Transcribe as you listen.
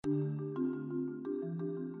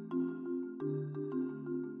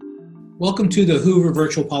Welcome to the Hoover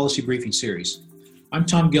Virtual Policy Briefing Series. I'm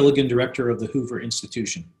Tom Gilligan, Director of the Hoover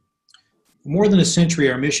Institution. For more than a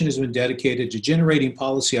century, our mission has been dedicated to generating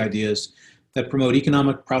policy ideas that promote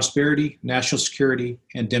economic prosperity, national security,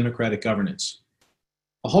 and democratic governance.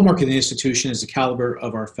 A hallmark of the institution is the caliber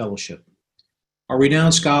of our fellowship. Our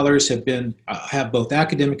renowned scholars have both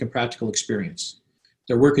academic and practical experience.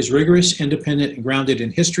 Their work is rigorous, independent, and grounded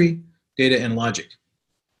in history, data, and logic.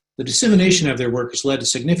 The dissemination of their work has led to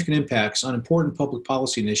significant impacts on important public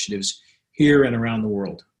policy initiatives here and around the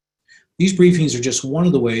world. These briefings are just one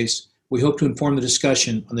of the ways we hope to inform the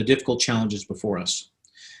discussion on the difficult challenges before us.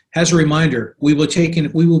 As a reminder, we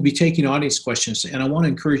will be taking audience questions, and I want to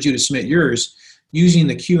encourage you to submit yours using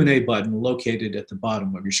the Q&A button located at the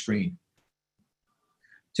bottom of your screen.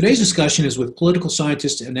 Today's discussion is with political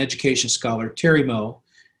scientist and education scholar Terry Moe,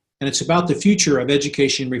 and it's about the future of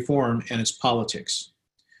education reform and its politics.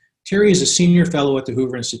 Terry is a senior fellow at the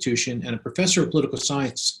Hoover Institution and a professor of political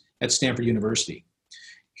science at Stanford University.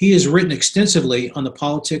 He has written extensively on the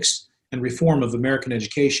politics and reform of American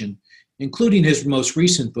education, including his most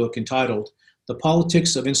recent book entitled The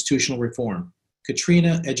Politics of Institutional Reform,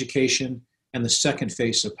 Katrina, Education, and the Second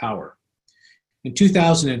Face of Power. In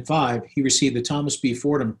 2005, he received the Thomas B.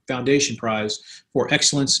 Fordham Foundation Prize for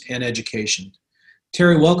Excellence in Education.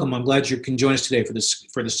 Terry, welcome. I'm glad you can join us today for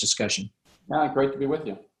this discussion. Yeah, great to be with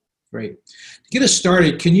you. Great. To get us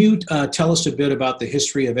started, can you tell us a bit about the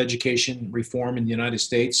history of education reform in the United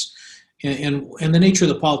States and the nature of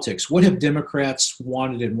the politics? What have Democrats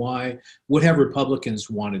wanted and why? What have Republicans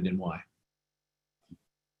wanted and why?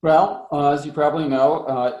 Well, as you probably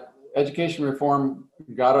know, education reform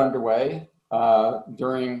got underway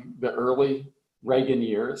during the early Reagan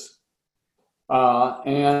years.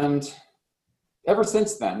 And ever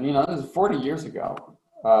since then, this was 40 years ago,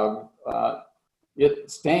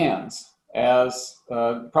 it stands as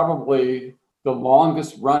probably the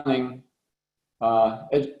longest running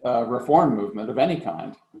reform movement of any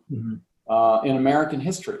kind in American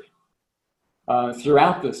history.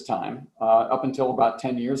 Throughout this time, up until about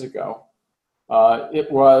 10 years ago,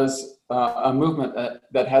 it was a movement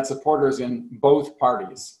that had supporters in both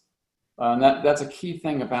parties. And that's a key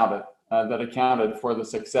thing about it that accounted for the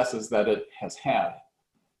successes that it has had.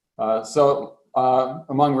 So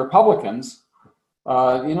among Republicans,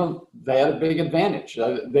 they had a big advantage.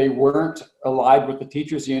 They weren't allied with the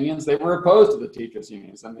teachers' unions. They were opposed to the teachers'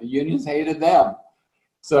 unions, and the unions hated them.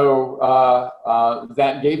 So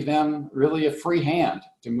that gave them really a free hand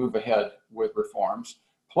to move ahead with reforms.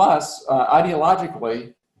 Plus,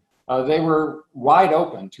 ideologically, they were wide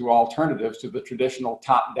open to alternatives to the traditional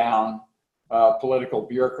top-down political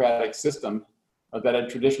bureaucratic system that had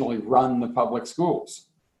traditionally run the public schools.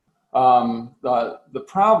 The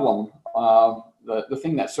problem, the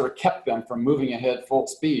thing that sort of kept them from moving ahead full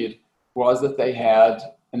speed was that they had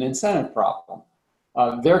an incentive problem.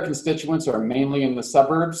 Their constituents are mainly in the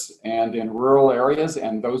suburbs and in rural areas,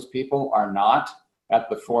 and those people are not at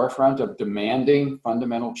the forefront of demanding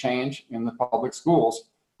fundamental change in the public schools.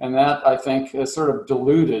 And that, I think, has sort of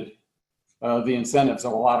diluted the incentives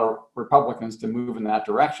of a lot of Republicans to move in that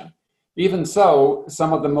direction. Even so,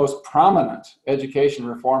 some of the most prominent education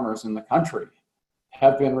reformers in the country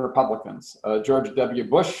have been Republicans. George W.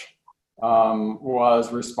 Bush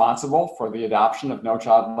was responsible for the adoption of No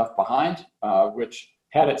Child Left Behind, which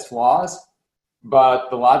had its flaws, but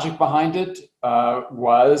the logic behind it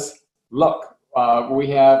was, look, we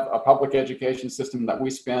have a public education system that we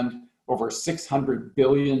spend over $600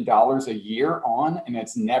 billion a year on, and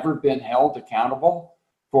it's never been held accountable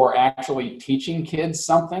for actually teaching kids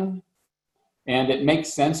something. And it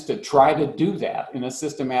makes sense to try to do that in a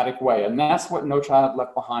systematic way. And that's what No Child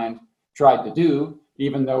Left Behind tried to do,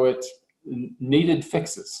 even though it needed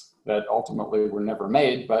fixes that ultimately were never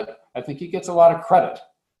made. But I think he gets a lot of credit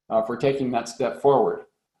for taking that step forward.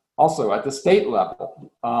 Also, at the state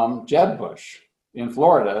level, Jeb Bush in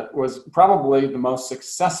Florida was probably the most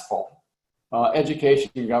successful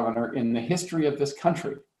education governor in the history of this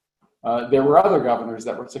country. There were other governors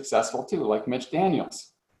that were successful too, like Mitch Daniels.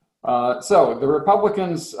 So the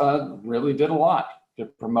Republicans really did a lot to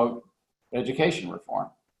promote education reform.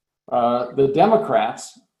 The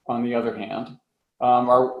Democrats, on the other hand,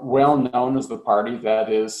 are well known as the party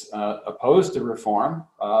that is opposed to reform,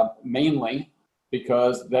 mainly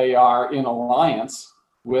because they are in alliance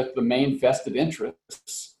with the main vested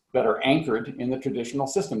interests that are anchored in the traditional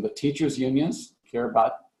system. The teachers' unions care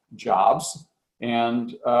about jobs,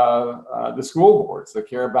 and the school boards that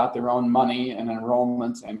care about their own money and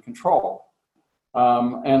enrollments and control.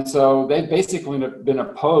 And so they've basically been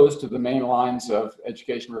opposed to the main lines of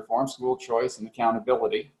education reform, school choice, and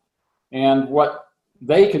accountability. And what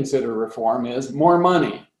they consider reform is more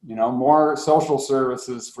money, more social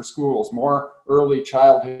services for schools, more early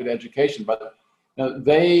childhood education. But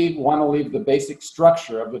they want to leave the basic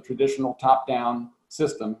structure of the traditional top-down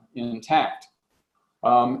system intact.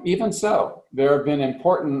 Even so, there have been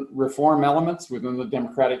important reform elements within the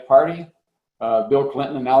Democratic Party. Bill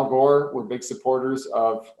Clinton and Al Gore were big supporters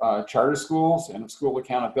of charter schools and of school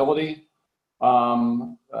accountability.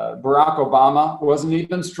 Barack Obama was an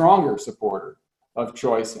even stronger supporter of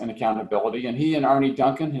choice and accountability, and he and Arne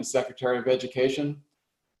Duncan, his Secretary of Education,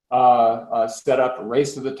 set up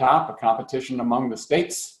Race to the Top, a competition among the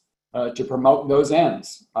states to promote those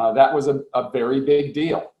ends. That was a very big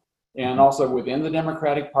deal. And also within the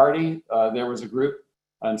Democratic Party, there was a group,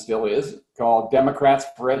 and still is, called Democrats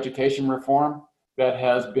for Education Reform that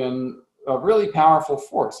has been a really powerful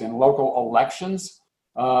force in local elections,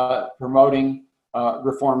 promoting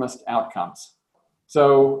reformist outcomes.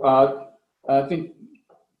 So I think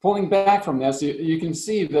pulling back from this, you can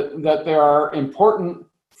see that there are important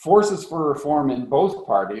forces for reform in both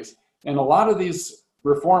parties. And a lot of these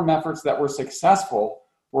reform efforts that were successful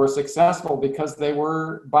because they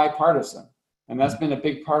were bipartisan. And that's been a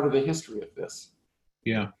big part of the history of this.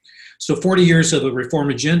 Yeah. So 40 years of a reform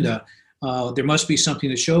agenda, there must be something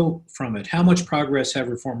to show from it. How much progress have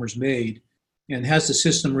reformers made, and has the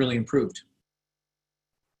system really improved?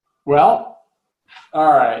 Well,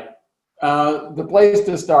 all right. The place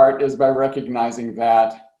to start is by recognizing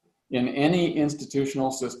that in any institutional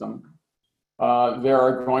system, there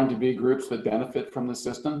are going to be groups that benefit from the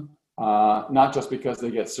system, not just because they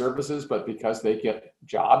get services, but because they get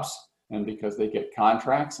jobs, and because they get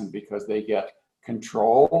contracts, and because they get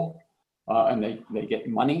control, and they get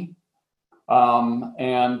money.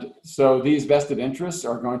 And so these vested interests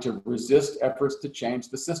are going to resist efforts to change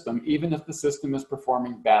the system, even if the system is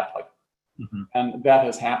performing badly. Mm-hmm. And that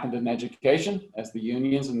has happened in education, as the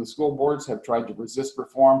unions and the school boards have tried to resist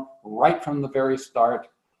reform right from the very start.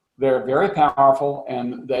 They're very powerful,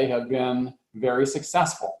 and they have been very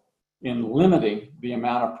successful in limiting the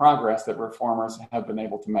amount of progress that reformers have been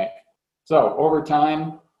able to make. So over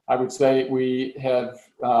time, I would say we have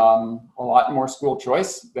a lot more school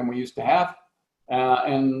choice than we used to have,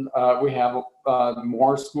 and we have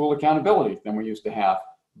more school accountability than we used to have.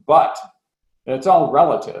 But it's all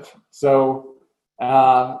relative. So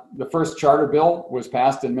the first charter bill was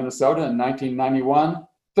passed in Minnesota in 1991,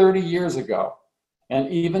 30 years ago. And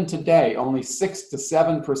even today, only 6 to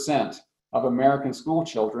 7% of American school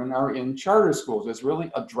children are in charter schools. It's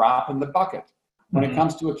really a drop in the bucket. When it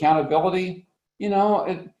comes to accountability,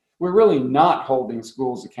 we're really not holding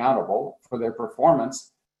schools accountable for their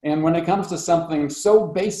performance. And when it comes to something so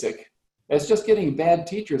basic as just getting bad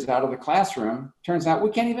teachers out of the classroom, turns out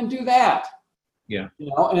we can't even do that. Yeah.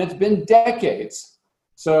 And it's been decades.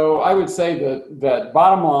 So I would say that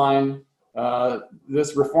bottom line,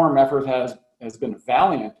 this reform effort has been a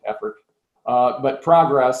valiant effort, but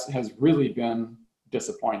progress has really been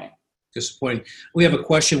disappointing. Disappointing. We have a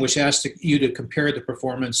question which asks you to compare the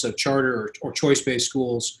performance of charter or choice-based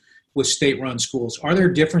schools with state-run schools. Are there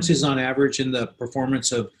differences on average in the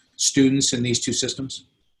performance of students in these two systems?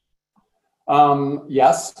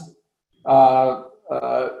 Yes,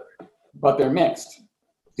 but they're mixed.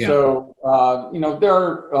 Yeah. So, there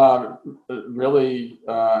are really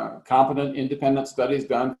competent independent studies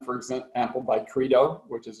done, for example, by Credo,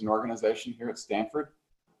 which is an organization here at Stanford,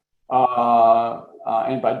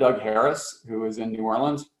 and by Doug Harris, who is in New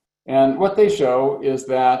Orleans. And what they show is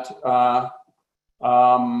that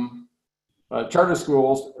charter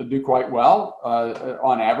schools do quite well.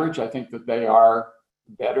 On average, I think that they are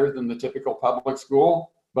better than the typical public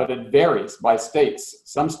school, but it varies by states.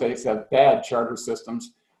 Some states have bad charter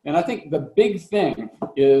systems. And I think the big thing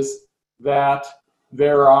is that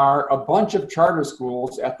there are a bunch of charter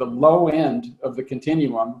schools at the low end of the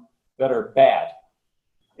continuum that are bad.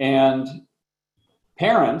 And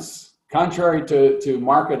parents, contrary to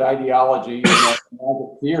market ideology and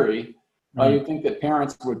market theory, you think that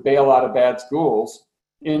parents would bail out of bad schools.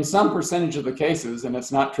 In some percentage of the cases, and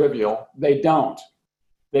it's not trivial, they don't.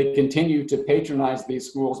 They continue to patronize these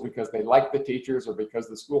schools because they like the teachers or because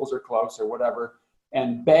the schools are close or whatever.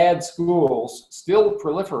 And bad schools still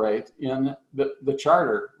proliferate in the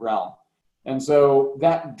charter realm. And so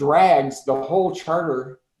that drags the whole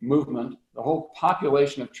charter movement, the whole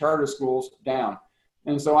population of charter schools down.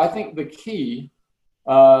 And so I think the key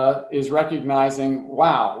is recognizing,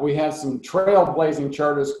 wow, we have some trailblazing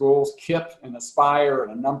charter schools, KIPP and Aspire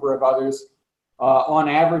and a number of others. On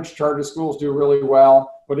average, charter schools do really well.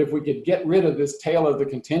 But if we could get rid of this tail of the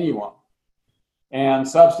continuum and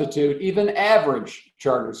substitute even average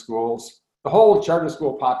charter schools, the whole charter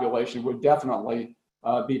school population would definitely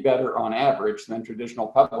be better on average than traditional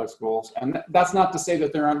public schools. And that's not to say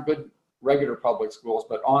that there aren't good regular public schools,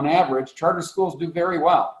 but on average, charter schools do very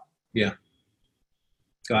well. Yeah.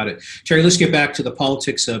 Got it. Terry, let's get back to the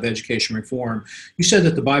politics of education reform. You said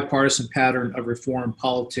that the bipartisan pattern of reform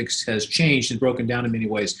politics has changed and broken down in many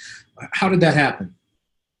ways. How did that happen?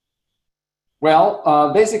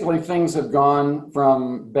 Well, basically things have gone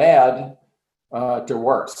from bad to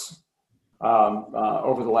worse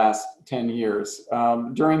over the last 10 years.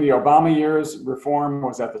 During the Obama years, reform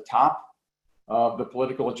was at the top of the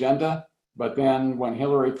political agenda. But then when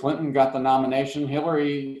Hillary Clinton got the nomination,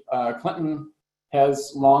 Hillary Clinton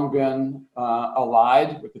has long been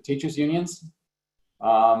allied with the teachers' unions,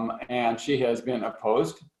 and she has been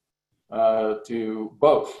opposed to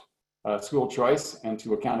both school choice and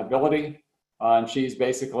to accountability. And she's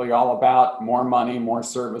basically all about more money, more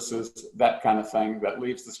services, that kind of thing that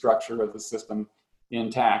leaves the structure of the system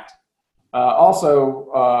intact.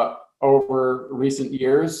 Also, over recent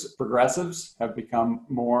years, progressives have become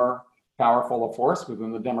more powerful a force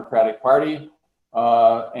within the Democratic Party,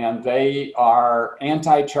 and they are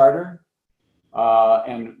anti-charter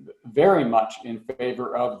and very much in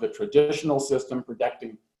favor of the traditional system,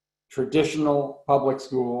 protecting traditional public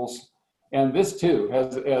schools. And this too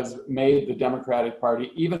has made the Democratic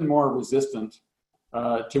Party even more resistant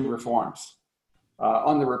to reforms.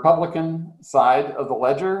 On the Republican side of the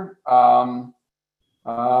ledger,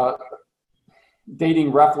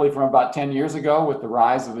 dating roughly from about 10 years ago with the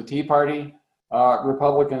rise of the Tea Party,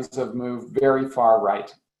 Republicans have moved very far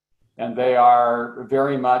right. And they are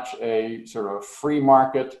very much a sort of free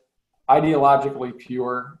market, ideologically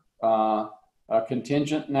pure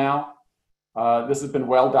contingent now. This has been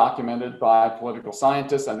well documented by political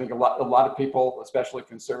scientists. I think a lot of people, especially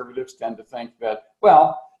conservatives, tend to think that,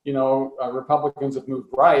 well, you know, Republicans have moved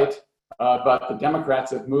right, but the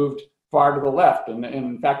Democrats have moved far to the left, and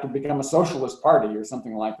in fact have become a socialist party or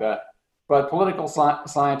something like that. But political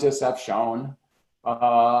scientists have shown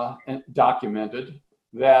and documented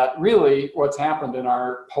that really what's happened in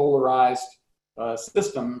our polarized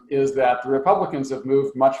system is that the Republicans have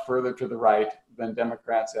moved much further to the right than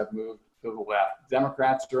Democrats have moved to the left.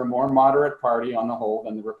 Democrats are a more moderate party on the whole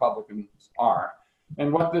than the Republicans are.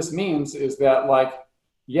 And what this means is that, like,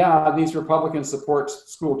 yeah, these Republicans support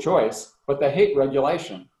school choice, but they hate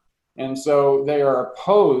regulation. And so they are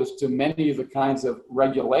opposed to many of the kinds of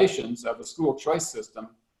regulations of the school choice system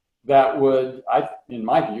that would, in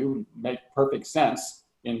my view, make perfect sense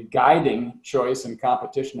in guiding choice and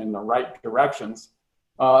competition in the right directions,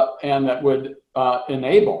 and that would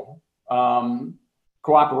enable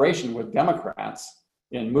cooperation with Democrats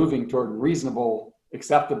in moving toward reasonable,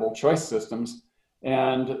 acceptable choice systems.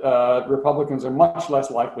 And Republicans are much less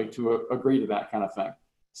likely to agree to that kind of thing.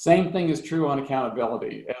 Same thing is true on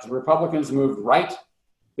accountability. As Republicans moved right,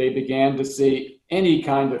 they began to see any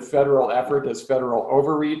kind of federal effort as federal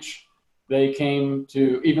overreach. They came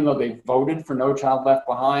to, even though they voted for No Child Left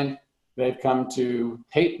Behind, they've come to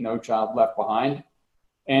hate No Child Left Behind.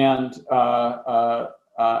 And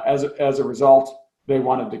as a result, they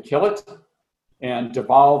wanted to kill it and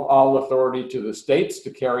devolve all authority to the states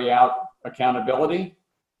to carry out accountability.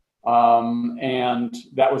 And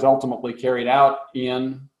that was ultimately carried out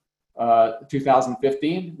in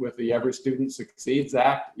 2015 with the Every Student Succeeds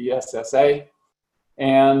Act, ESSA.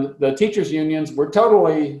 And the teachers' unions were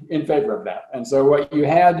totally in favor of that. And so what you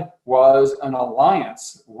had was an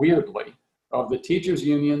alliance, weirdly, of the teachers'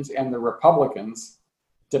 unions and the Republicans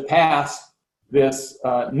to pass this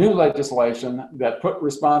new legislation that put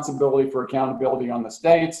responsibility for accountability on the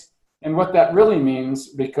states. And what that really means,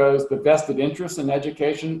 because the vested interests in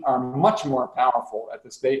education are much more powerful at the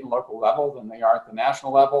state and local level than they are at the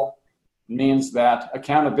national level, means that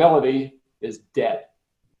accountability is dead,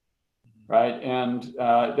 right? And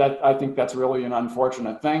that, I think that's really an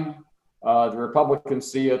unfortunate thing. The Republicans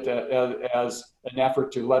see it as an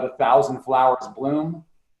effort to let 1,000 flowers bloom.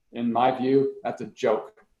 In my view, that's a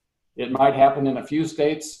joke. It might happen in a few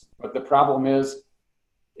states, but the problem is,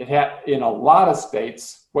 in a lot of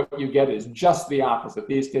states, what you get is just the opposite.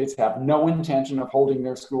 These states have no intention of holding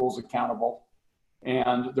their schools accountable.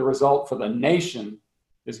 And the result for the nation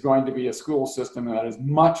is going to be a school system that is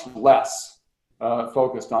much less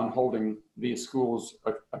focused on holding these schools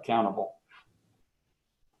accountable.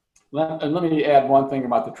 And let me add one thing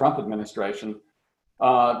about the Trump administration,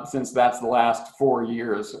 since that's the last 4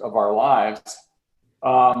 years of our lives.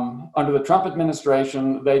 Under the Trump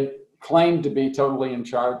administration, they claimed to be totally in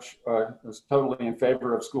charge, was totally in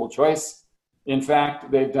favor of school choice. In fact,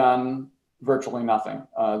 they've done virtually nothing.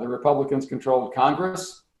 The Republicans controlled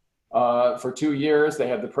Congress for 2 years. They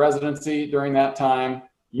had the presidency during that time,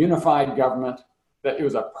 unified government, that it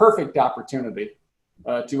was a perfect opportunity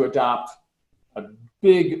to adopt a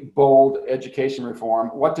big, bold education reform.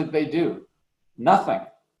 What did they do? Nothing.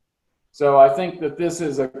 So I think that this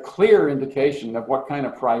is a clear indication of what kind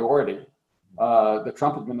of priority the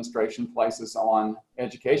Trump administration places on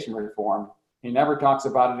education reform. He never talks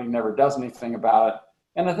about it. He never does anything about it.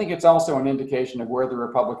 And I think it's also an indication of where the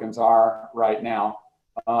Republicans are right now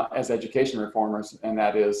as education reformers, and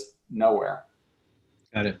that is nowhere.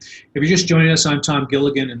 Got it. If you're just joining us, I'm Tom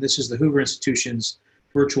Gilligan, and this is the Hoover Institution's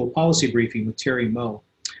virtual policy briefing with Terry Moe.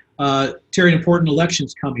 Terry, important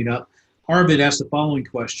elections coming up. Harvard asked the following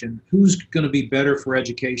question: who's going to be better for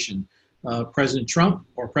education, President Trump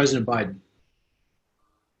or President Biden?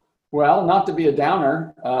 Well, not to be a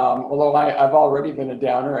downer, although I've already been a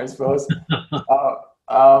downer, I suppose.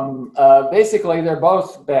 Basically, they're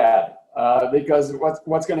both bad because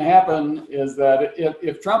what's going to happen is that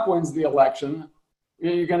if Trump wins the election,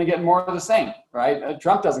 you're going to get more of the same, right?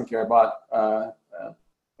 Trump doesn't care about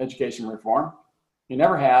education reform. He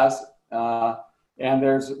never has. And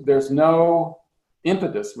there's no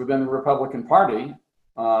impetus within the Republican Party,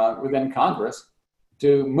 within Congress,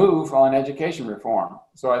 to move on education reform.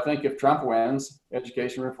 So I think if Trump wins,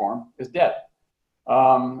 education reform is dead.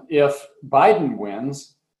 If Biden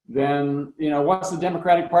wins, then what's the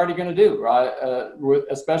Democratic Party going to do?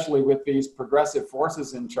 Especially with these progressive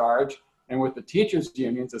forces in charge, and with the teachers'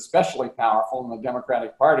 unions especially powerful in the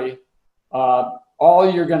Democratic Party, all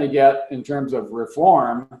you're going to get in terms of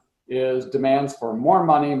reform is demands for more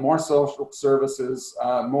money, more social services,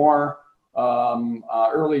 more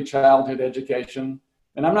early childhood education.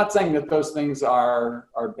 And I'm not saying that those things are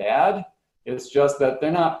bad. It's just that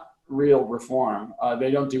they're not real reform.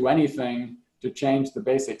 They don't do anything to change the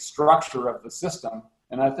basic structure of the system.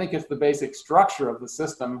 And I think it's the basic structure of the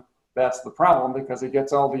system that's the problem, because it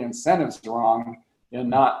gets all the incentives wrong in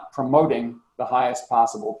not promoting the highest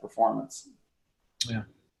possible performance. Yeah,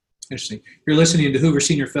 interesting. You're listening to Hoover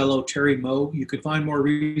Senior Fellow Terry Moe. You can find more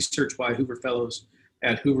research by Hoover Fellows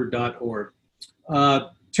at hoover.org.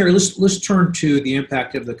 Terry, let's turn to the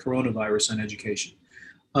impact of the coronavirus on education.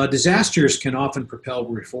 Disasters can often propel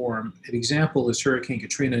reform. An example is Hurricane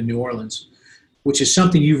Katrina in New Orleans, which is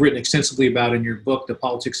something you've written extensively about in your book, The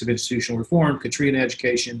Politics of Institutional Reform, Katrina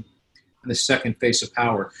Education, and the Second Face of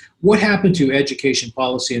Power. What happened to education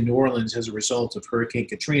policy in New Orleans as a result of Hurricane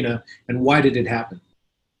Katrina, and why did it happen?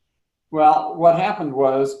 Well, what happened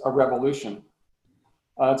was a revolution.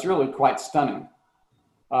 It's really quite stunning.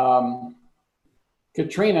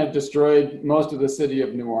 Katrina destroyed most of the city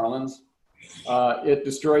of New Orleans. It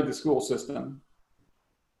destroyed the school system.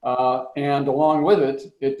 And along with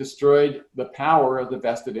it, it destroyed the power of the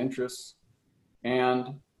vested interests.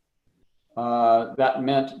 And that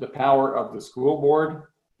meant the power of the school board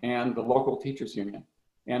and the local teachers union.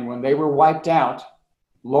 And when they were wiped out,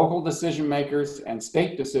 local decision makers and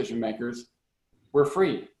state decision makers were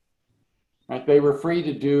free. Right? They were free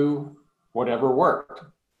to do whatever worked.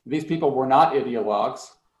 These people were not ideologues.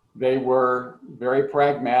 They were very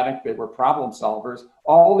pragmatic. They were problem solvers.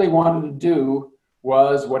 All they wanted to do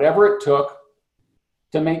was whatever it took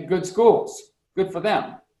to make good schools, good for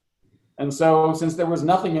them. And so since there was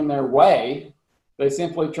nothing in their way, they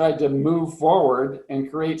simply tried to move forward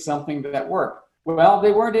and create something that worked. Well,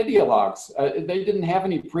 they weren't ideologues. They didn't have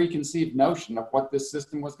any preconceived notion of what this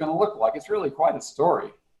system was going to look like. It's really quite a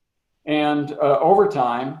story. And over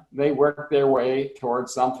time, they worked their way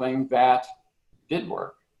towards something that did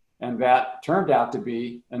work. And that turned out to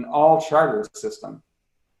be an all-charter system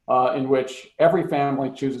in which every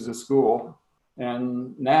family chooses a school.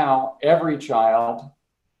 And now every child,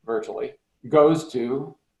 virtually, goes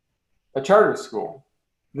to a charter school.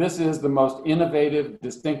 This is the most innovative,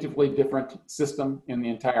 distinctively different system in the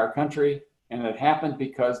entire country. And it happened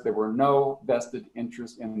because there were no vested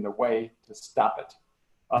interests in the way to stop it.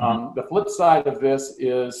 The flip side of this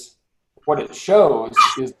is what it shows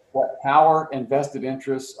is what power and vested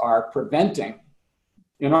interests are preventing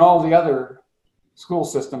in all the other school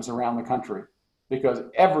systems around the country, because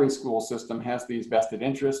every school system has these vested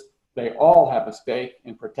interests. They all have a stake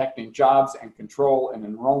in protecting jobs and control and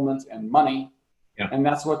enrollment and money. Yeah. And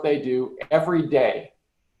that's what they do every day.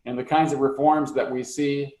 And the kinds of reforms that we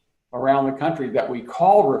see around the country that we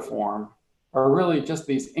call reform are really just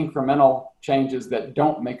these incremental changes that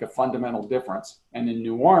don't make a fundamental difference. And in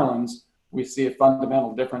New Orleans, we see a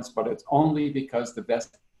fundamental difference, but it's only because the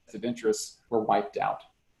vested interests were wiped out.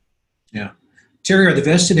 Yeah. Terry, are the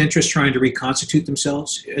vested interests trying to reconstitute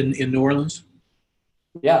themselves in New Orleans?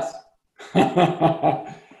 Yes.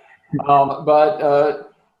 But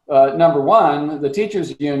number one, the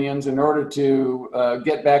teachers unions, in order to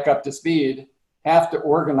get back up to speed, have to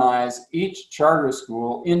organize each charter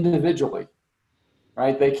school individually,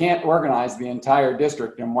 right? They can't organize the entire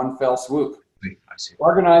district in one fell swoop. I see.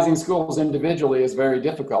 Organizing schools individually is very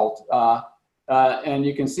difficult. And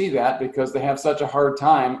you can see that because they have such a hard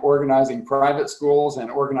time organizing private schools and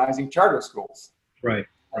organizing charter schools. Right,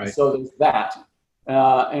 right. So there's that.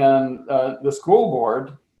 The school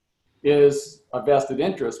board is a vested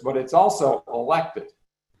interest, but it's also elected.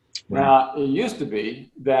 Right. Now, it used to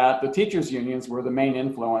be that the teachers' unions were the main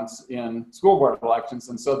influence in school board elections,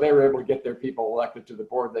 and so they were able to get their people elected to the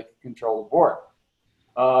board. They could control the board.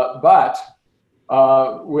 But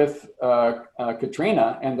with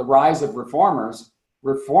Katrina and the rise of reformers,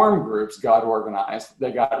 reform groups got organized.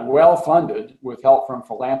 They got well funded with help from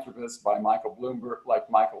philanthropists like Michael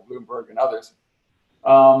Bloomberg and others.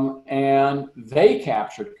 And they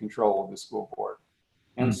captured control of the school board.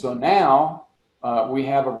 And so now we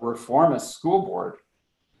have a reformist school board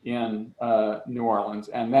in New Orleans,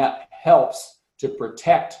 and that helps to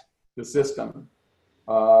protect the system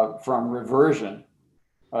from reversion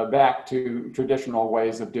back to traditional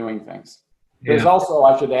ways of doing things. Yeah. There's also,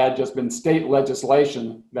 I should add, just been state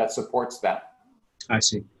legislation that supports that. I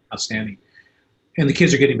see. Outstanding. And the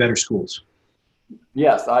kids are getting better schools.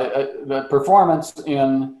 Yes, the performance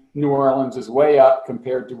in New Orleans is way up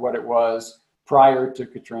compared to what it was prior to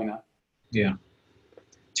Katrina. Yeah.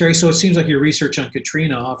 Terry, so it seems like your research on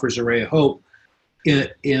Katrina offers a ray of hope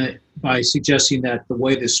by suggesting that the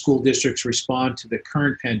way the school districts respond to the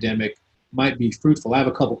current pandemic might be fruitful. I have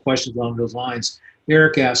a couple questions along those lines.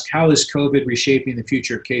 Eric asked, how is COVID reshaping the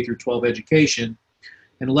future of K through 12 education?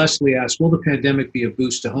 And Leslie asked, will the pandemic be a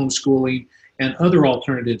boost to homeschooling and other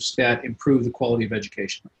alternatives that improve the quality of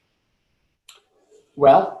education?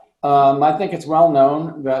 Well, I think it's well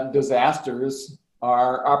known that disasters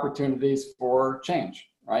are opportunities for change,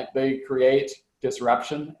 right? They create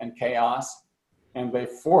disruption and chaos, and they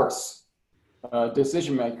force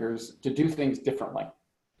decision makers to do things differently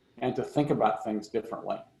and to think about things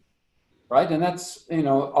differently, right? And that's,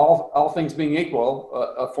 all things being equal,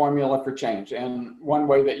 a formula for change. And one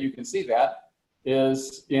way that you can see that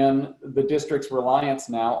is in the district's reliance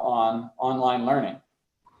now on online learning.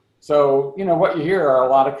 So, what you hear are a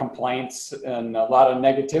lot of complaints and a lot of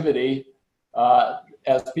negativity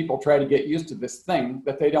as people try to get used to this thing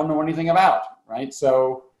that they don't know anything about, right?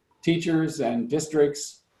 So teachers and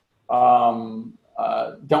districts don't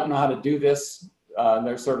know how to do this.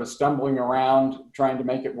 They're sort of stumbling around trying to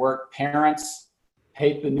make it work. Parents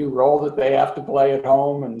hate the new role that they have to play at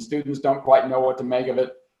home, and students don't quite know what to make of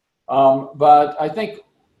it. But I think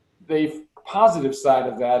the positive side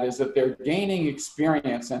of that is that they're gaining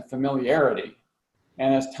experience and familiarity.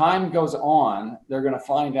 And as time goes on, they're going to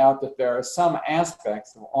find out that there are some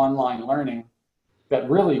aspects of online learning that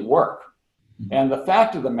really work. And the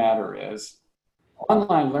fact of the matter is,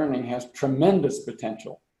 online learning has tremendous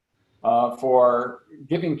potential for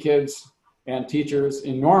giving kids and teachers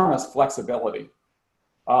enormous flexibility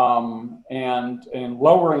and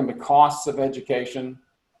lowering the costs of education,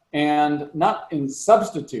 and not in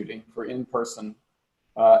substituting for in-person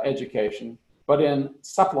education, but in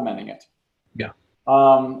supplementing it. Yeah.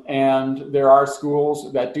 And there are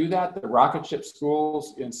schools that do that. The rocket ship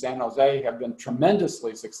schools in San Jose have been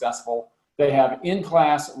tremendously successful. They have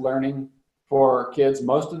in-class learning for kids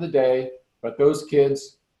most of the day, but those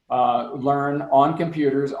kids learn on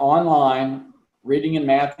computers, online, reading and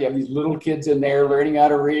math. You have these little kids in there learning how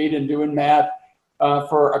to read and doing math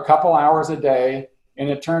for a couple hours a day. And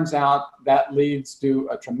it turns out that leads to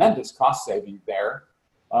a tremendous cost saving there.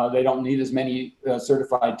 They don't need as many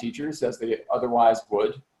certified teachers as they otherwise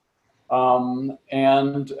would. The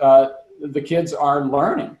kids are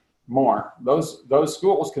learning more. Those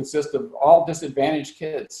schools consist of all disadvantaged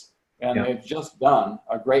kids, and yeah, they've just done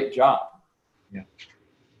a great job. Yeah.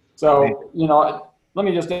 So, let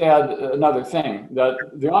me just add another thing, that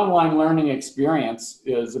the online learning experience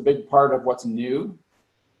is a big part of what's new.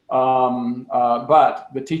 But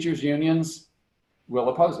the teachers' unions will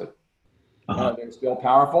oppose it. They're still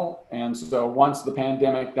powerful. And so once the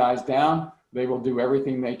pandemic dies down, they will do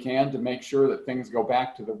everything they can to make sure that things go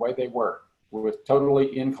back to the way they were, with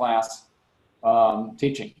totally in-class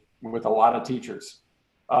teaching with a lot of teachers.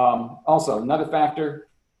 Also, another factor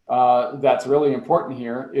that's really important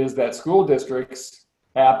here is that school districts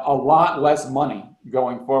have a lot less money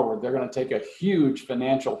going forward. They're going to take a huge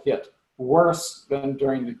financial hit, worse than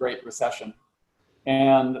during the Great Recession.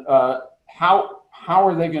 And how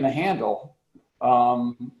are they going to handle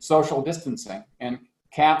social distancing and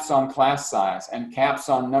caps on class size and caps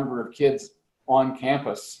on number of kids on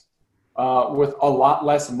campus with a lot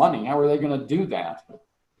less money? How are they going to do that?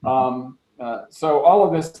 So all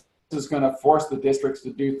of this is going to force the districts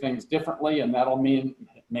to do things differently, and that'll mean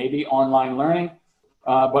maybe online learning,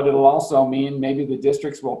 but it'll also mean maybe the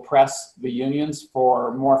districts will press the unions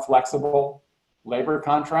for more flexible labor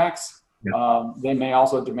contracts. Yeah. They may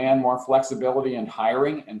also demand more flexibility in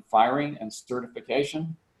hiring and firing and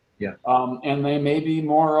certification. Yeah. And they may be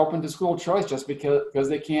more open to school choice just because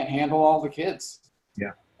they can't handle all the kids.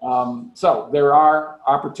 Yeah. So there are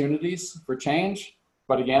opportunities for change,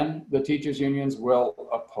 but again, the teachers unions will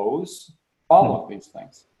oppose all of these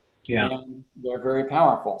things. Yeah. And they're very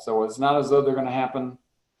powerful. So it's not as though they're going to happen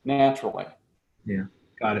naturally. Yeah.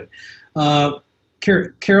 Got it.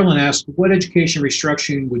 Carolyn asked, what education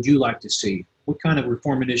restructuring would you like to see? What kind of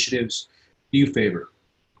reform initiatives do you favor?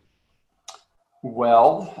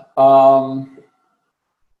 Well,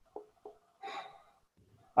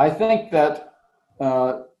 I think that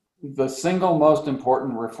the single most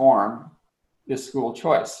important reform is school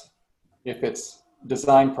choice, if it's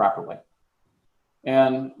designed properly.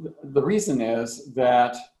 And the reason is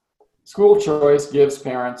that school choice gives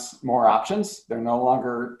parents more options. They're no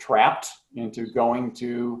longer trapped into going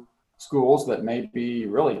to schools that may be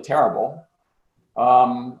really terrible.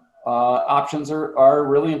 Options are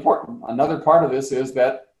really important. Another part of this is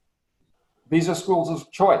that these are schools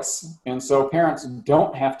of choice. And so parents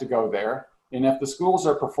don't have to go there. And if the schools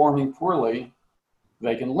are performing poorly,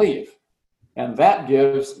 they can leave. And that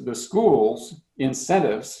gives the schools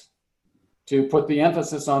incentives to put the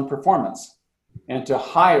emphasis on performance and to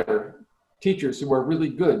hire teachers who are really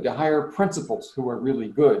good, to hire principals who are really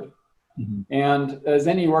good. Mm-hmm. And as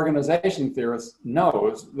any organization theorist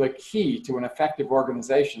knows, the key to an effective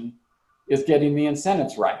organization is getting the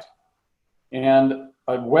incentives right. And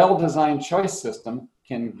a well-designed choice system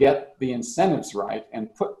can get the incentives right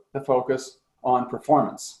and put the focus on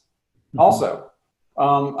performance. Mm-hmm. Also,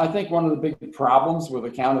 I think one of the big problems with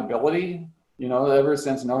accountability, ever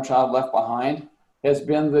since No Child Left Behind, has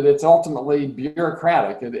been that it's ultimately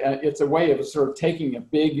bureaucratic. It's a way of sort of taking a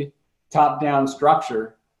big top-down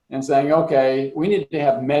structure and saying, okay, we need to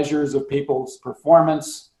have measures of people's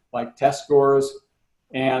performance, like test scores,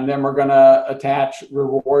 and then we're going to attach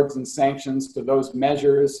rewards and sanctions to those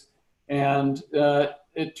measures. And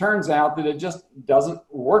it turns out that it just doesn't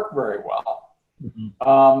work very well.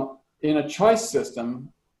 Mm-hmm. In a choice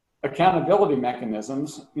system, accountability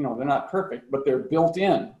mechanisms, they're not perfect, but they're built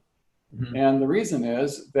in. Mm-hmm. And the reason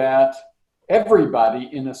is that everybody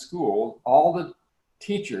in a school, all the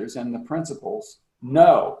teachers and the principals,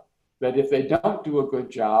 know that if they don't do a good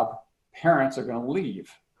job, parents are going to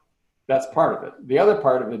leave. That's part of it. The other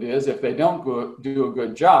part of it is if they don't do a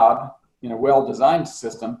good job in a well-designed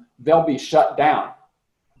system, they'll be shut down.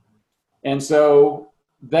 And so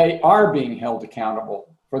they are being held accountable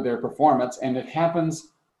for their performance, and it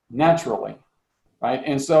happens naturally, right?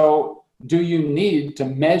 And so do you need to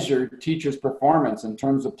measure teachers' performance in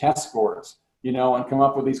terms of test scores, and come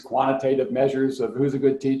up with these quantitative measures of who's a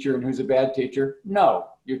good teacher and who's a bad teacher? No,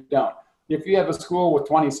 you don't. If you have a school with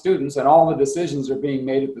 20 students and all the decisions are being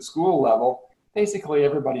made at the school level, basically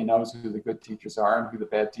everybody knows who the good teachers are and who the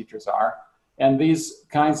bad teachers are. And these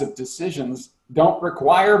kinds of decisions don't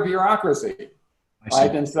require bureaucracy,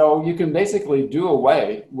 right? And so you can basically do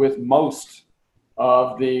away with most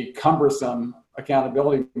of the cumbersome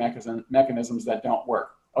accountability mechanisms that don't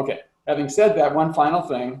work. Okay, having said that, one final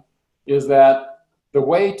thing is that the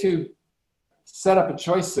way to set up a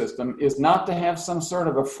choice system is not to have some sort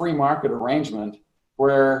of a free market arrangement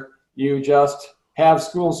where you just have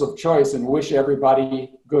schools of choice and wish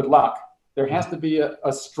everybody good luck. There has to be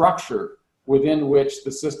a structure within which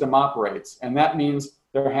the system operates. And that means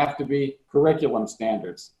there have to be curriculum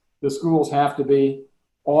standards. The schools have to be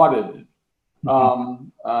audited.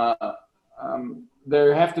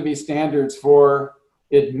 There have to be standards for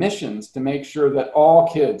admissions to make sure that all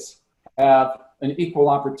kids have an equal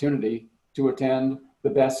opportunity to attend the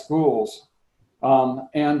best schools.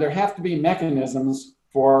 And there have to be mechanisms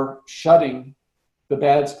for shutting the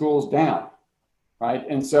bad schools down, right?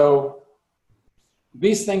 And so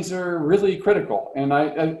these things are really critical. And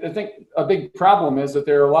I think a big problem is that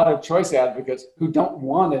there are a lot of choice advocates who don't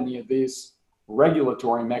want any of these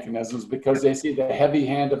regulatory mechanisms because they see the heavy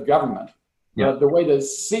hand of government. Yeah. The way to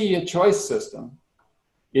see a choice system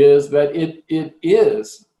is that it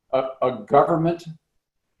is a government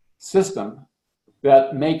system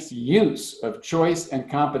that makes use of choice and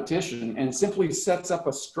competition and simply sets up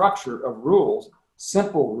a structure of rules,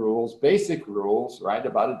 simple rules, basic rules, right,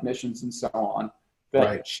 about admissions and so on,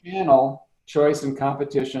 that channel choice and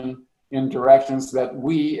competition in directions that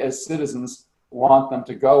we as citizens want them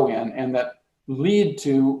to go in and that lead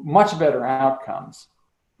to much better outcomes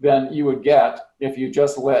than you would get if you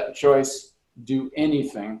just let choice do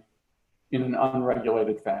anything Yeah. in an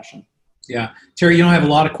unregulated fashion. Yeah. Terry, I have a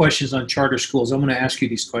lot of questions on charter schools. I'm going to ask you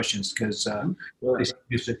these questions because Sure.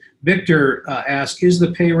 Victor asked, is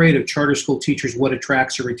the pay rate of charter school teachers what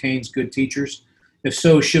attracts or retains good teachers? If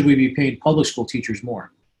so, should we be paying public school teachers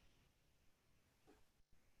more?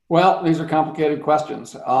 Well, these are complicated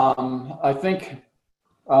questions. I think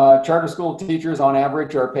charter school teachers on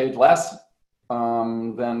average are paid less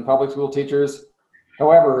than public school teachers.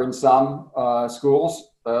 However, in some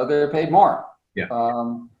schools, they're paid more. Yeah.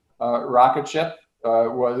 Rocket Ship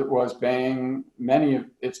was paying many of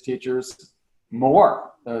its teachers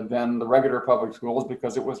more than the regular public schools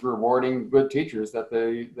because it was rewarding good teachers that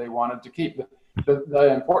they wanted to keep.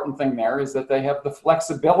 The important thing there is that they have the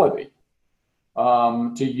flexibility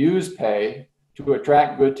to use pay to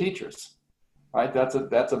attract good teachers, right? That's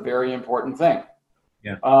a very important thing.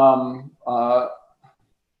 Yeah. On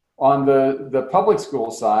the public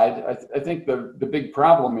school side, I think the big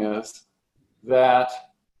problem is that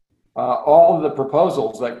all of the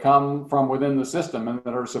proposals that come from within the system and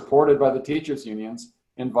that are supported by the teachers unions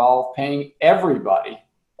involve paying everybody,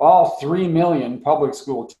 all 3 million public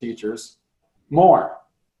school teachers, more.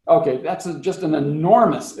 Okay, that's just an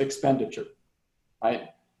enormous expenditure,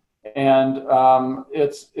 right? And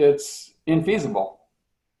it's infeasible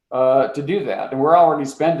to do that. And we're already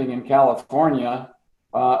spending in California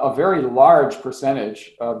a very large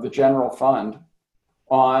percentage of the general fund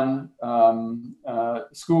on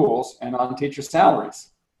schools and on teacher salaries.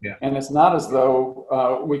 Yeah. And it's not as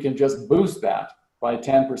though we can just boost that by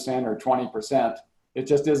 10% or 20%. It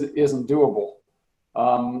just isn't doable.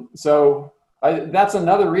 So that's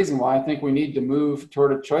another reason why I think we need to move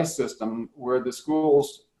toward a choice system where the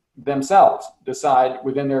schools themselves decide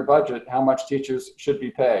within their budget how much teachers should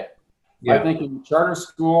be paid. Yeah. I think in charter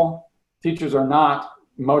school, teachers are not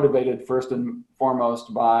motivated first and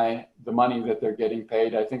foremost by the money that they're getting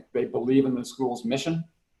paid. I think they believe in the school's mission,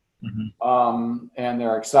 and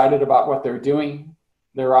they're excited about what they're doing.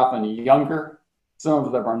 They're often younger. Some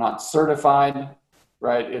of them are not certified,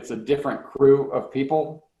 right? It's a different crew of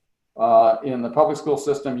people. In the public school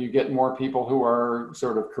system, you get more people who are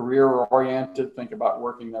sort of career oriented, think about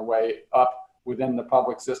working their way up within the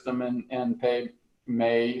public system, and pay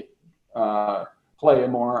may play a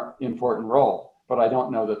more important role. But I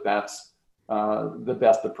don't know that that's the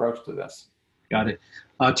best approach to this. Got it.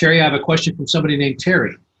 Terry, I have a question from somebody named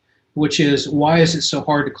Terry, which is, why is it so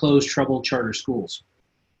hard to close troubled charter schools?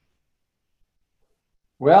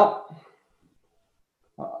 Well,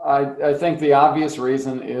 I think the obvious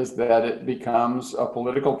reason is that it becomes a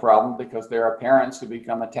political problem because there are parents who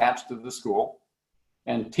become attached to the school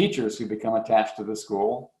and teachers who become attached to the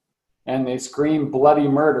school, and they scream bloody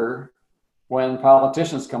murder when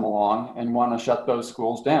politicians come along and want to shut those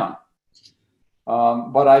schools down.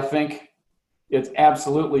 But I think it's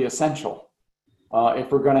absolutely essential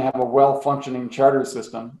if we're going to have a well-functioning charter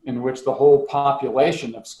system in which the whole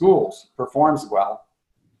population of schools performs well,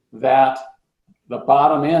 that the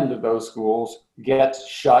bottom end of those schools gets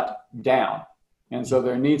shut down. And so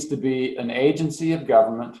there needs to be an agency of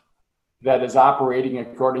government that is operating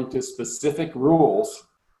according to specific rules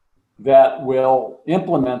that will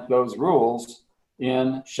implement those rules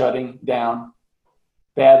in shutting down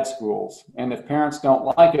bad schools. And if parents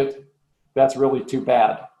don't like it, that's really too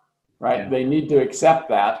bad, right? Yeah. They need to accept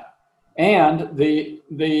that. And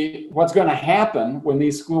what's going to happen when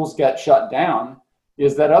these schools get shut down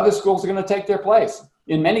is that other schools are going to take their place.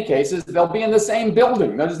 In many cases, they'll be in the same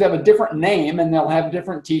building. They'll just have a different name and they'll have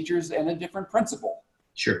different teachers and a different principal.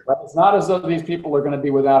 Sure. But it's not as though these people are going to be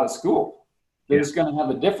without a school. They're just going to have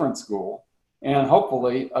a different school and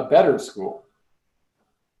hopefully a better school.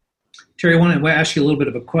 Terry, I want to ask you a little bit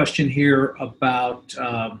of a question here about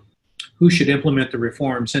who should implement the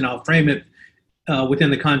reforms, and I'll frame it within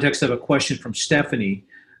the context of a question from Stephanie.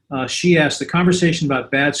 She asked, the conversation about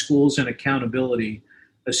bad schools and accountability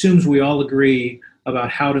assumes we all agree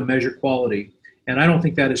about how to measure quality, and I don't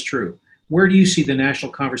think that is true. Where do you see the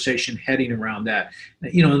national conversation heading around that?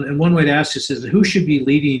 And one way to ask this is, who should be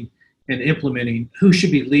leading and implementing, who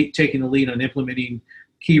should be taking the lead on implementing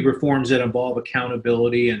key reforms that involve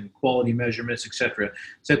accountability and quality measurements, et cetera?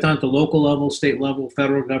 Is that done at the local level, state level,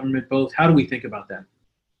 federal government, both? How do we think about that?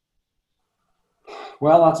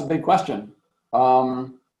 Well, that's a big question. I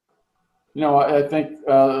think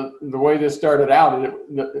the way this started out,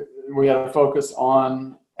 we had a focus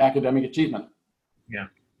on academic achievement. Yeah.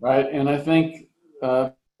 Right. And I think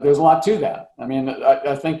there's a lot to that. I mean,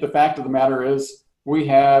 I think the fact of the matter is we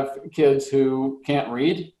have kids who can't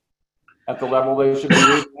read at the level they should be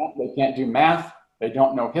reading at. They can't do math. They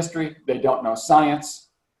don't know history. They don't know science.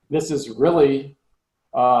 This is really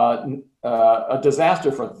a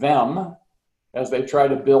disaster for them as they try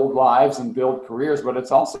to build lives and build careers, but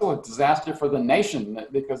it's also a disaster for the nation,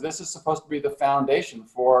 because this is supposed to be the foundation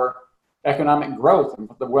for economic growth and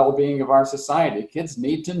for the well-being of our society. Kids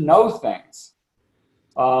need to know things.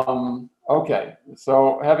 Okay,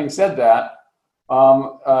 so having said that,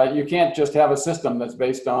 you can't just have a system that's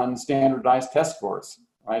based on standardized test scores,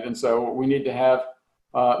 right? And so we need to have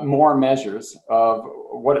more measures of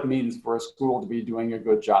what it means for a school to be doing a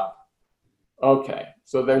good job. Okay,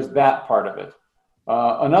 so there's that part of it.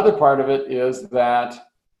 Another part of it is that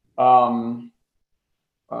I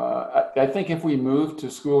think if we move to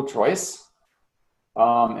school choice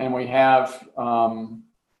and we have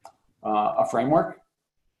a framework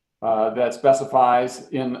that specifies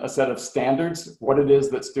in a set of standards what it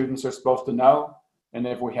is that students are supposed to know, and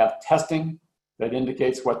if we have testing that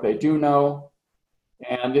indicates what they do know,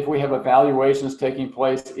 and if we have evaluations taking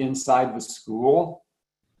place inside the school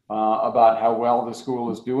about how well the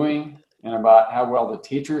school is doing and about how well the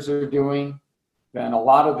teachers are doing, then a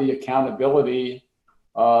lot of the accountability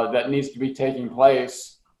that needs to be taking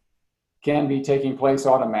place can be taking place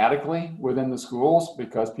automatically within the schools,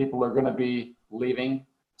 because people are going to be leaving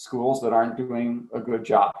schools that aren't doing a good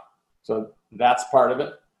job. So that's part of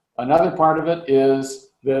it. Another part of it is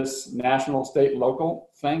this national, state, local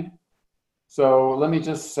thing. So let me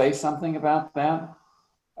just say something about that.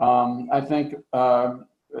 I think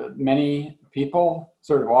many people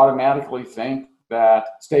sort of automatically think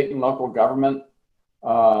that state and local government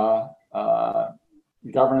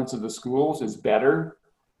governance of the schools is better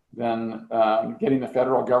than getting the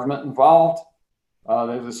federal government involved.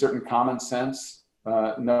 There's a certain common sense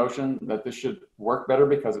notion that this should work better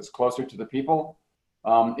because it's closer to the people.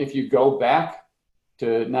 If you go back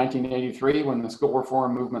to 1983, when the school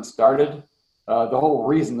reform movement started, the whole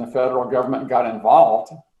reason the federal government got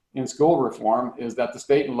involved in school reform is that the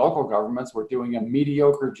state and local governments were doing a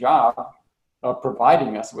mediocre job of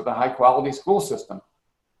providing us with a high quality school system.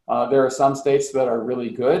 There are some states that are really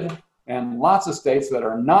good and lots of states that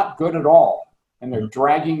are not good at all, and they're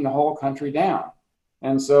dragging the whole country down.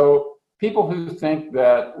 And so people who think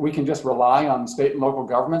that we can just rely on state and local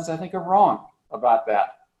governments, I think, are wrong about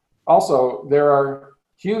that. Also, there are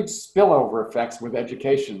huge spillover effects with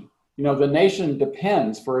education. You know, the nation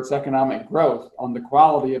depends for its economic growth on the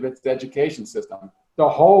quality of its education system, the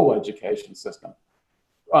whole education system.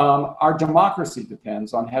 Our democracy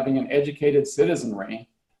depends on having an educated citizenry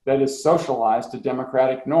that is socialized to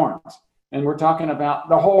democratic norms. And we're talking about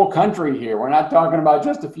the whole country here. We're not talking about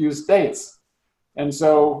just a few states. And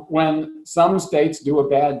so when some states do a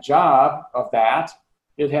bad job of that,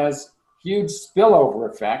 it has huge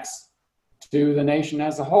spillover effects to the nation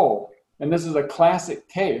as a whole. And this is a classic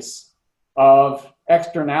case of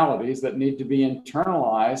externalities that need to be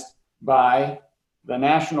internalized by the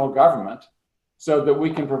national government so that we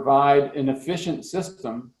can provide an efficient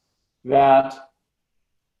system that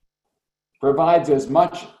provides as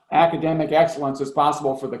much academic excellence as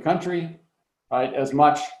possible for the country, right? As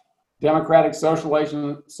much democratic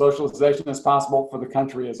socialization as possible for the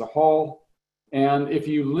country as a whole. And if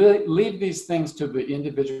you leave these things to the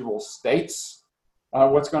individual states,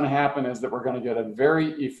 what's going to happen is that we're going to get a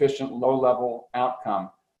very efficient, low-level outcome.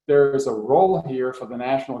 There's a role here for the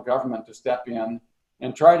national government to step in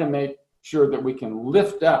and try to make sure that we can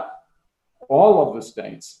lift up all of the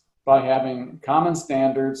states by having common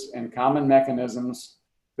standards and common mechanisms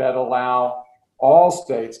that allow all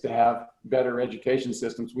states to have better education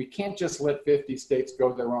systems. We can't just let 50 states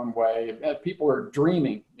go their own way. People are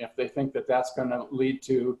dreaming if they think that that's going to lead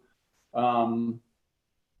to a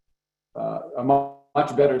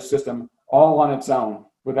much better system all on its own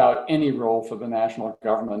without any role for the national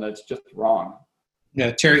government. That's just wrong.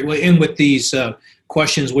 Yeah, Terry, we'll end with these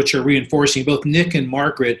questions which are reinforcing. Both Nick and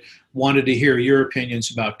Margaret wanted to hear your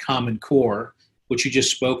opinions about Common Core, which you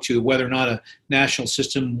just spoke to, whether or not a national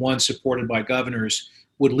system, one supported by governors,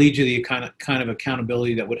 would lead to the kind of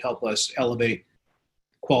accountability that would help us elevate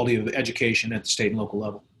quality of education at the state and local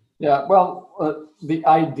level. Yeah, well, the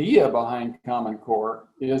idea behind Common Core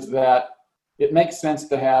is that it makes sense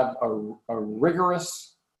to have a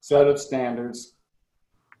rigorous set of standards,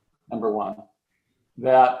 number one,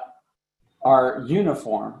 that are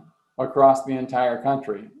uniform across the entire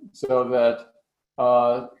country, so that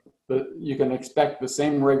you can expect the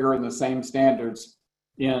same rigor and the same standards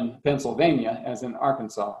in Pennsylvania as in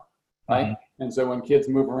Arkansas, right? Mm-hmm. And so when kids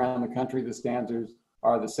move around the country, the standards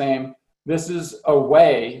are the same. This is a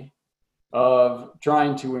way of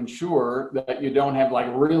trying to ensure that you don't have like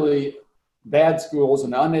really bad schools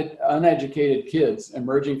and uneducated kids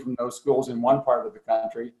emerging from those schools in one part of the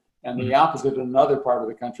country and the opposite in another part of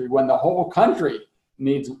the country, when the whole country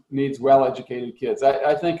needs well-educated kids.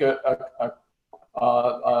 I think a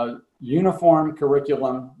a uniform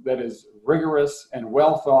curriculum that is rigorous and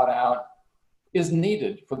well thought out is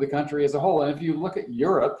needed for the country as a whole. And if you look at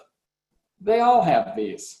Europe, they all have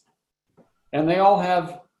these. And they all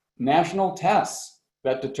have national tests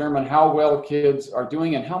that determine how well kids are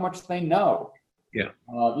doing and how much they know. Yeah.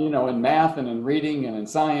 In math and in reading and in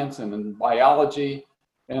science and in biology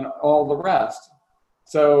and all the rest.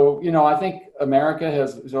 So, I think America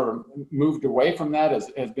has sort of moved away from that,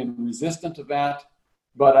 has been resistant to that.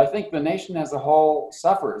 But I think the nation as a whole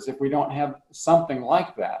suffers if we don't have something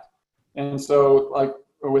like that. And so, like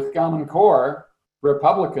with Common Core,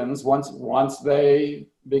 Republicans, once they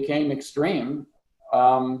became extreme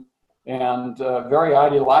and very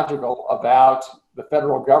ideological about the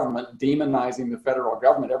federal government, demonizing the federal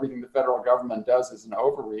government, everything the federal government does is an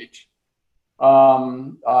overreach,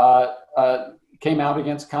 came out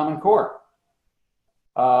against Common Core.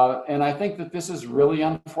 And I think that this is really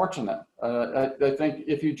unfortunate. I think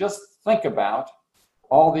if you just think about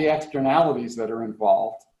all the externalities that are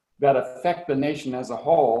involved that affect the nation as a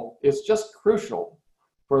whole, it's just crucial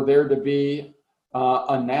for there to be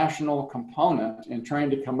a national component in trying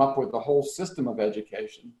to come up with a whole system of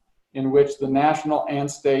education in which the national and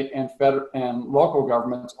state and federal and local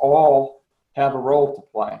governments all have a role to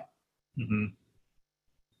play. Mm-hmm.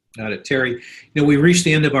 Got it. Terry, we reached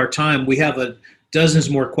the end of our time. We have dozens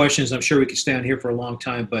more questions. I'm sure we could stay on here for a long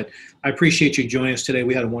time, but I appreciate you joining us today.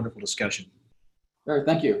 We had a wonderful discussion. All right,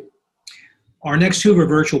 thank you. Our next Hoover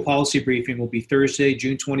virtual policy briefing will be Thursday,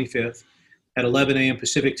 June 25th at 11 a.m.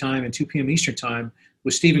 Pacific time and 2 p.m. Eastern time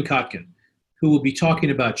with Stephen Kotkin, who will be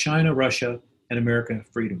talking about China, Russia, and American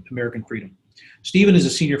freedom. Stephen is a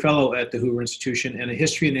senior fellow at the Hoover Institution and a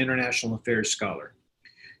history and international affairs scholar.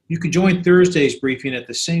 You can join Thursday's briefing at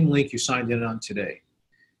the same link you signed in on today.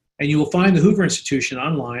 And you will find the Hoover Institution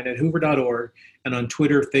online at hoover.org and on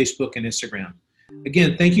Twitter, Facebook, and Instagram.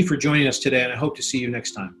 Again, thank you for joining us today, and I hope to see you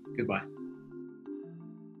next time. Goodbye.